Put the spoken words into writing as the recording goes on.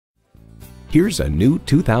Here's a new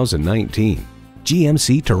 2019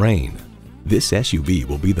 GMC Terrain. This SUV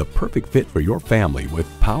will be the perfect fit for your family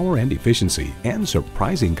with power and efficiency and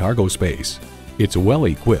surprising cargo space. It's well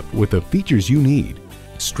equipped with the features you need: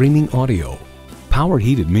 streaming audio, power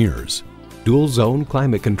heated mirrors, dual zone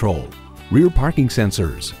climate control, rear parking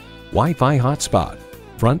sensors, Wi-Fi hotspot,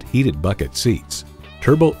 front heated bucket seats,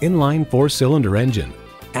 turbo inline 4-cylinder engine,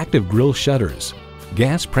 active grille shutters,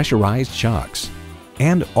 gas pressurized shocks,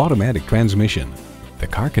 and automatic transmission. The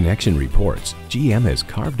Car Connection reports GM has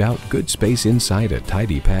carved out good space inside a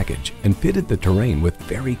tidy package and fitted the Terrain with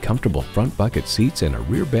very comfortable front bucket seats and a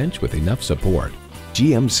rear bench with enough support.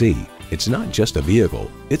 GMC, it's not just a vehicle,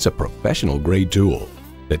 it's a professional grade tool.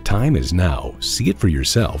 The time is now. See it for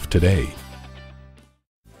yourself today.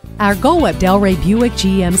 Our goal at Delray Buick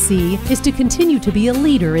GMC is to continue to be a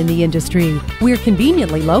leader in the industry. We're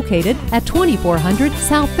conveniently located at 2400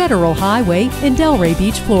 South Federal Highway in Delray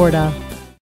Beach, Florida.